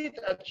great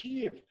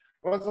achievement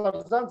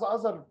rather than the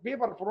other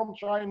paper from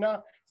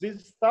China. They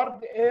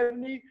started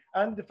early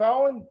and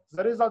found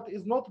the result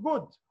is not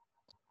good.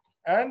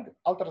 And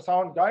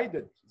ultrasound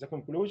guided the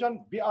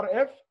conclusion,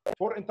 BRF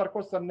for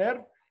intercostal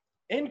nerve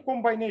in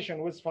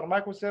combination with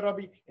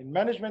pharmacotherapy in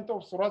management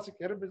of thoracic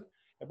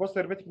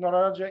postherpetic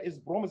neuralgia is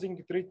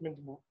promising treatment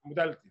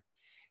modality.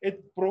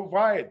 It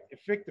provides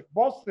effective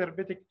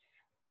postherpetic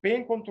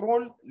pain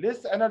control,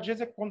 less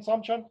analgesic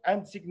consumption,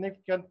 and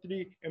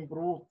significantly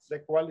improves the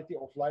quality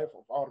of life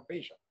of our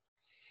patient.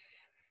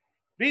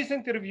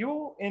 Recent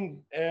review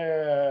in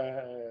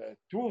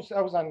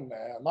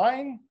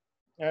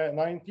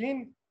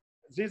 2019,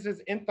 this is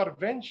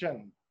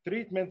intervention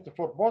treatment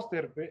for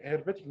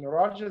postherpetic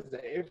neuralgia,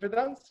 the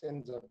evidence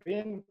in the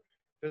pain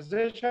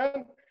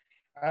physician,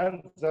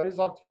 and the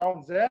result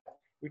found that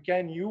we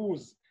can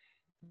use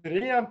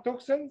beryllium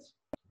toxins,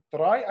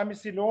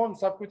 triamcinolone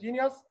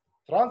subcutaneous,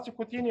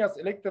 transcutaneous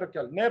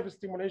electrical nerve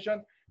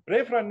stimulation,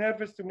 peripheral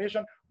nerve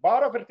stimulation,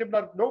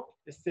 paravertebral block,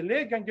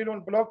 stellate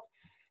ganglion block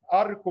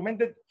are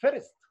recommended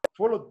first,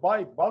 followed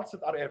by pulsed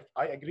RF.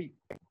 I agree,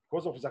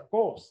 because of the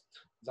cost,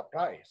 the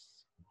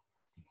price.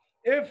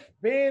 If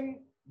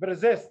pain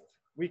persists,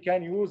 we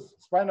can use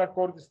spinal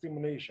cord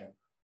stimulation.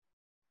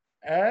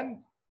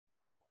 And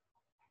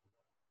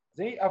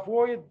they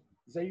avoid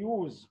the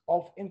use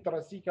of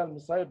intrathecal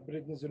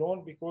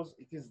methylprednisolone because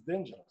it is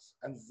dangerous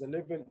and the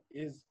level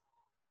is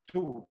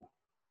 2.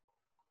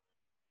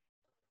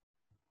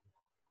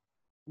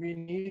 We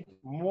need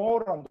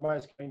more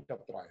randomized clinical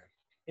trial.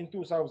 In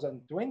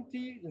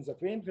 2020, in the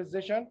pain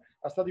physician,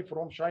 a study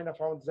from China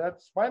found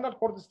that spinal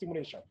cord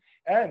stimulation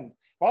and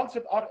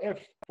pulsed RF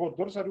for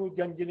dorsal root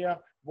ganglia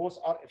both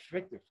are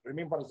effective.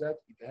 Remember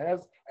that it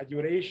has a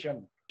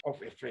duration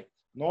of effect,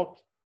 not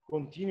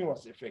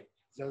continuous effect.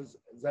 The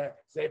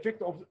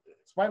effect of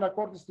spinal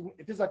cord stimulation,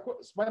 it is a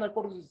spinal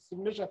cord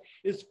stimulation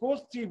is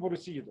costly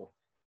procedure,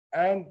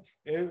 and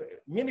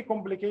many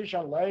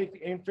complications like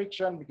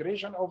infection,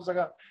 migration of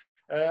the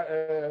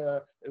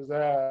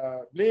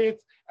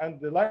plate,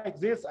 and like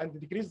this, and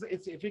decrease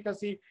its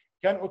efficacy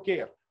can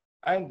occur.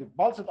 And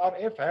pulsed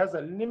RF has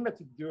a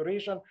limited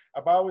duration,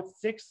 about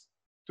 6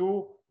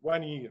 to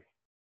 1 year.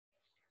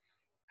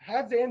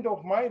 At the end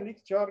of my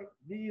lecture,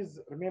 please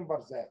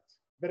remember that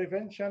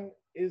prevention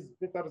is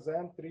better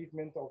than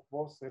treatment of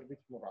postherpetic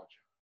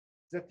neuralgia.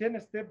 The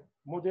 10-step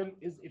model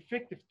is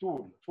effective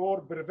tool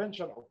for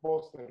prevention of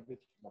postherpetic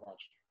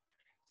neuralgia.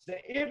 The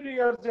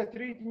earlier the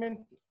treatment,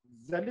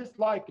 the less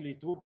likely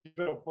to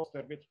develop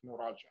postherpetic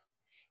neuralgia.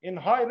 In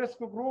high-risk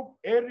group,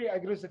 early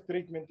aggressive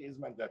treatment is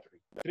mandatory.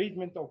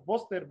 Treatment of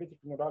postherpetic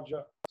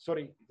neuralgia,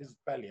 sorry, it is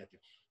palliative.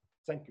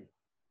 Thank you.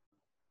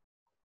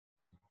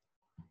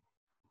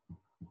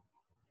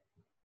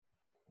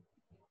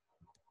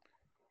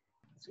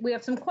 We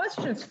have some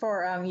questions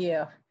for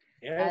you.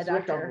 Yes,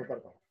 Dr.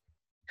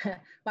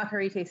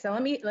 Makharita. So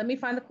let me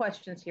find the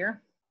questions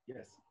here.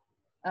 Yes.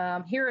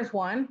 Here is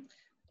one.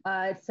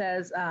 It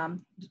says,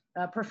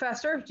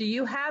 Professor, do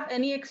you have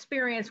any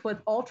experience with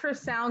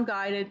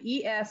ultrasound-guided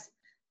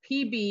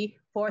ESCPP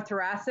for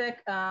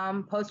thoracic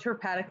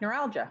postherpetic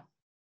neuralgia?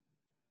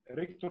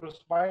 Rector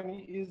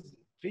spine is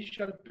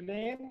facial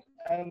plane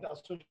and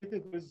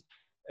associated with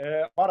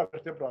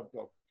paravertebral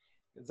block.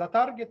 The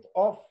target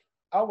of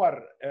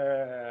our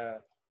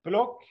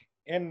block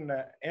in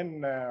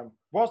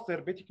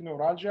postherpetic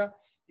neuralgia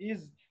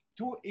is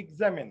to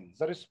examine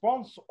the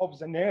response of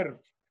the nerve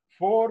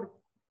for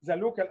the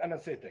local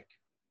anesthetic.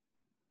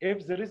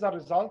 If there is a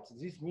result,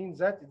 this means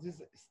that it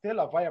is still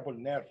a viable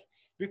nerve,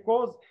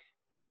 because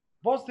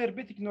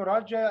postherpetic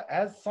neuralgia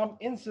has some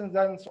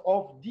incidence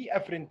of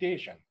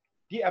deafferentation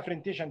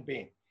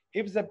pain.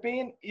 If the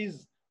pain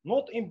is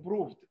not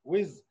improved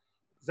with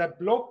the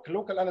block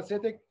local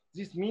anesthetic,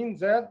 this means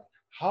that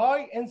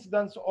high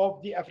incidence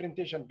of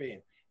deafferentation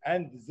pain,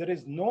 and there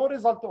is no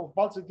result of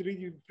pulsed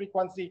radio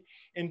frequency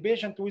in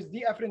patient with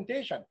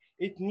deafferentation.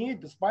 It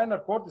needs spinal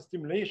cord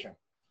stimulation.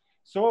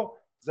 So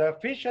the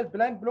facial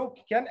plan block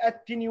can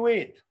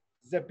attenuate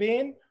the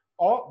pain,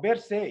 or per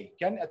se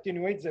can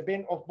attenuate the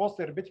pain of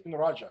postherpetic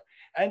neuralgia,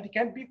 and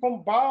can be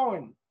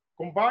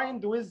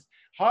combined with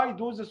high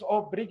doses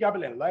of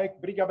pregabalin, like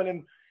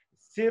pregabalin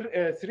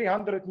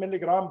 300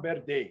 milligram per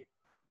day.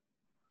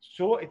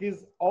 So it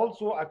is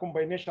also a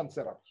combination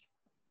therapy.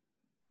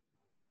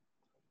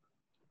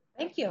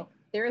 Thank you.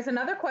 There is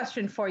another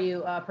question for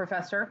you,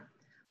 Professor.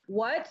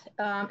 What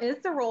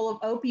is the role of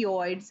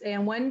opioids,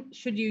 and when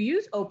should you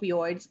use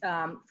opioids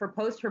for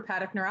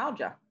postherpetic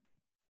neuralgia?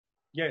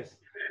 Yes.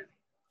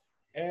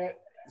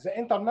 the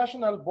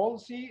international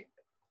policy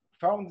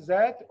found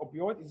that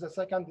opioid is the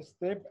second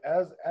step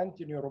as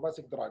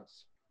anti-neuropathic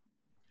drugs.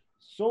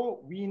 So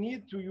we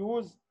need to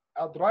use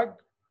a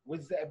drug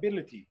with the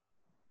ability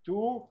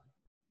to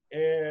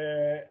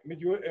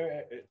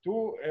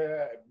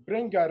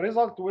bring a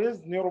result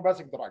with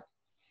neuropathic drug.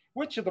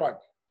 Which drug?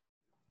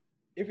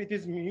 If it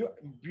is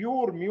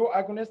pure mu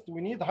agonist,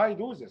 we need high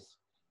doses.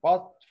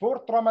 But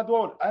for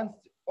tramadol and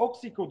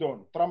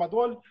oxycodone,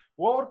 tramadol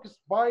works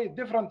by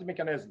different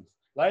mechanisms,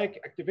 like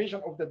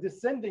activation of the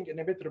descending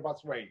inhibitory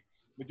pathway,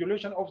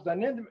 modulation of the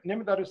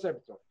NMDA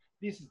receptor.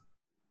 This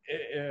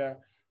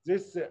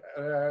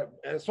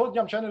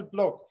sodium channel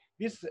block.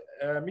 These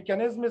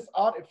mechanisms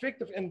are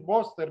effective in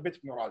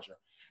post-herpetic neuralgia.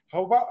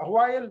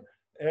 While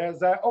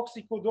the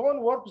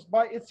oxycodone works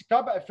by its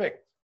kappa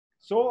effect.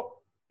 So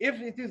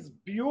if it is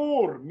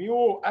pure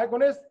mu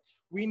agonist,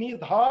 we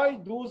need high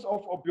dose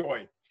of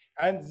opioid.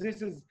 And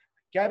this is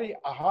carry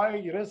a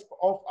high risk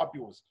of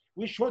abuse.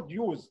 We should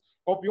use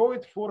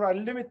opioid for a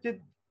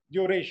limited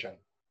duration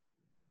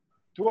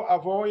to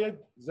avoid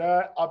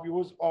the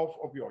abuse of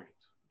opioid,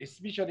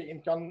 especially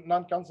in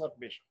non-cancer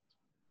patients.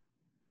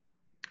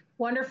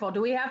 Wonderful.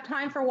 Do we have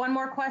time for one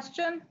more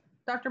question,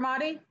 Dr.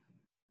 Mahdi?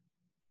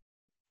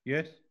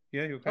 Yes,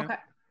 yeah, you can. Okay.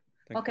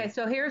 Okay,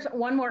 so here's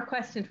one more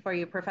question for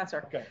you,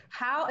 Professor. Okay.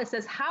 It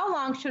says, how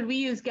long should we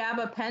use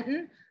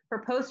gabapentin for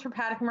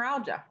post-herpetic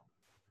neuralgia?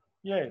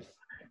 Yes.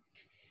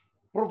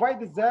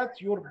 Provided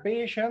that your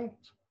patient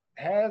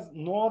has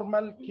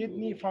normal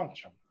kidney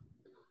function.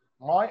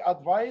 My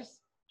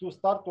advice to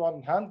start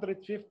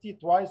 150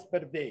 twice per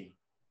day,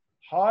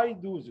 high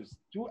doses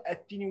to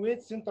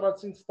attenuate central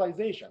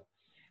sensitization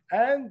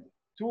and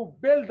to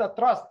build a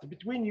trust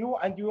between you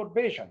and your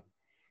patient.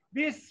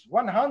 This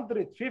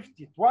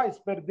 150 twice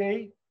per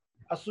day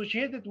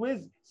associated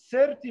with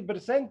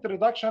 30%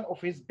 reduction of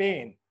his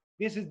pain.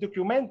 This is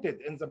documented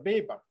in the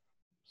paper.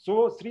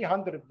 So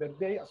 300 per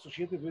day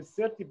associated with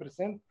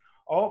 30%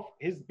 of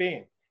his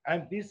pain.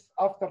 And this,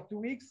 after 2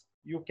 weeks,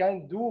 you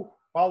can do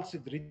pulsed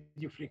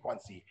radio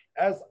frequency,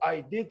 as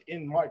I did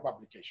in my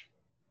publication.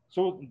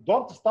 So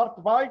don't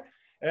start by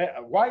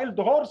wild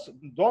horse,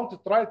 don't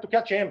try to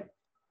catch him.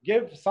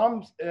 Give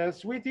some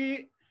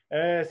sweetie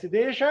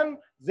sedation,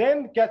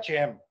 then catch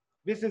him.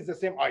 This is the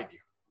same idea.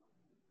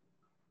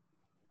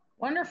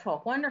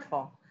 Wonderful,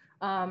 wonderful.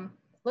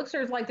 Looks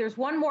like there's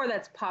one more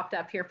that's popped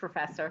up here,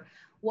 Professor.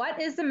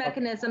 What is the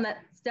mechanism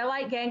that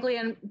stellate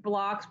ganglion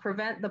blocks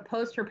prevent the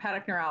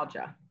post-herpetic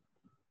neuralgia?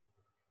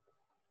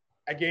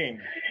 Again,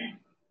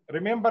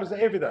 remember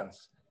the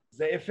evidence.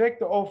 The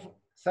effect of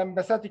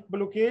sympathetic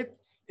blockade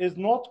is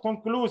not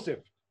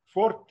conclusive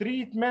for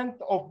treatment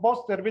of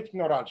post-herpetic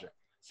neuralgia.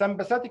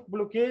 Sympathetic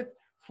blockade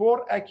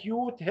for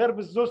acute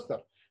herpes zoster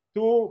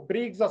to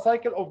break the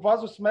cycle of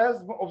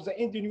vasospasm of the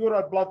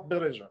interneural blood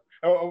pressure,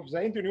 of the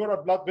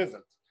interneural blood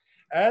vessels,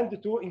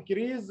 and to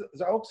increase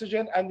the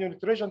oxygen and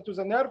nutrition to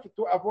the nerve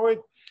to avoid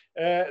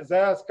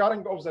the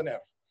scarring of the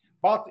nerve.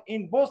 But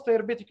in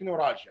post-herpetic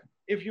neuralgia,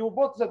 if you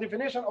put the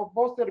definition of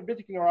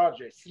post-herpetic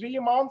neuralgia 3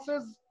 months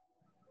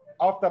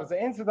after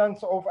the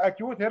incidence of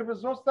acute herpes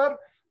zoster,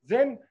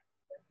 then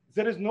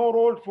there is no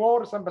role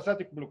for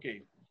sympathetic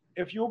blockade.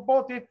 If you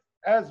put it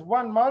as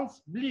 1 month,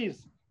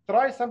 please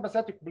try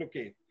sympathetic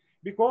blockade,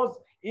 because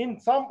in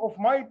some of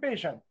my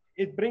patients,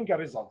 it brings a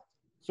result.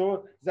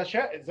 So the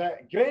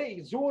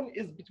gray zone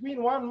is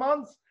between 1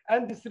 month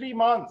and 3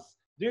 months.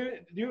 Do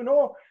you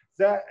know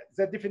the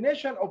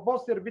definition of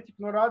post-herpetic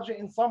neuralgia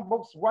in some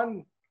books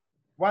 1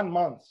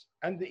 month,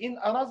 and in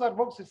another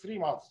books 3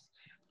 months.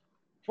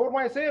 For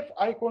myself,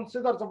 I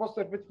consider the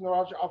post-herpetic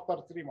neuralgia after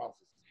 3 months.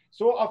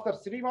 So after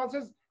 3 months,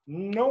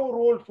 no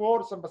role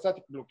for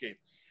sympathetic blockade.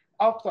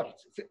 After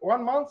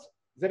 1 month,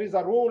 there is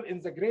a role in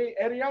the gray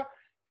area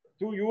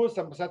to use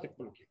sympathetic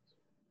blockade.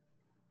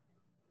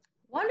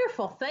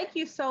 Wonderful. Thank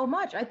you so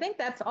much. I think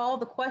that's all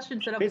the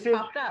questions that have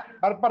popped up.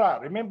 Barbara,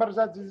 remember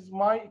that this is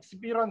my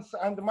experience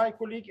and my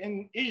colleague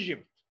in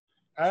Egypt,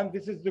 and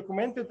this is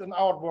documented in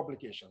our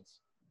publications.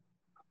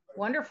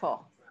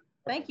 Wonderful.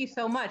 Thank you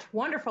so much.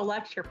 Wonderful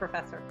lecture,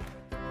 Professor.